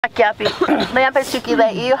Akiapi, na pe suki le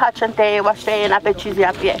I hachante washte na pe chizi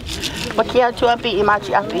api. Makia tuampi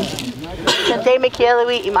imachi api. Chante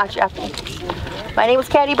mekielewi imachi api. My name is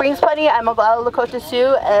Candy Brings Plenty. I'm a Oglala Lakota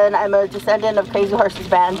Sioux, and I'm a descendant of Crazy Horses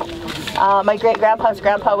Band. My great-grandpa's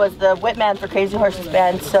grandpa was the whipman for Crazy Horses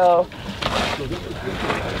Band, so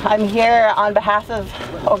I'm here on behalf of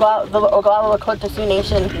the Oglala Lakota Sioux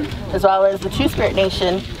Nation, as well as the True Spirit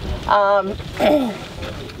Nation.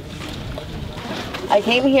 I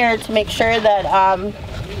came here to make sure that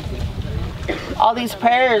all these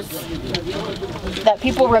prayers, that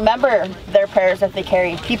people remember their prayers that they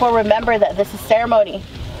carry. People remember that this is ceremony.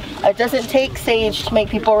 It doesn't take sage to make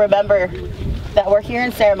people remember that we're here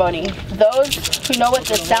in ceremony. Those who know what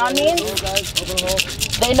this sound means,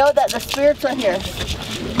 they know that the spirits are here.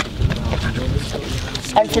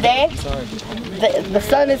 And today, the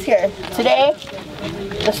sun is here. Today,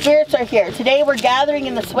 the spirits are here. Today we're gathering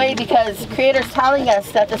in this way because Creator's telling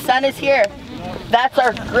us that the sun is here. That's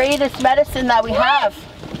our greatest medicine that we have.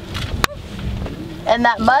 And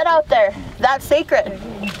that mud out there, that's sacred.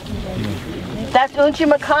 That's Unchi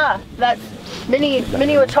Maka. That's Mini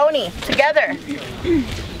Watoni together.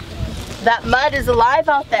 That mud is alive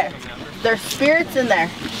out there. There's spirits in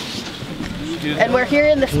there. And we're here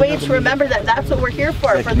in this way to remember that that's what we're here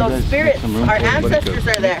for those spirits. Our ancestors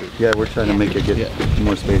are there. Yeah, we're trying to make it get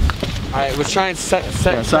more space. Alright, we're trying to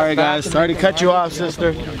set sorry guys, sorry to cut you off,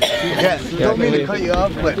 sister. Yeah, don't mean to cut you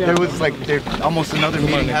off, but there was like almost another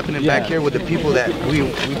meeting happening back here with the people that we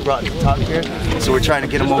brought to talk here. So we're trying to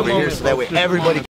get them over here so that way everybody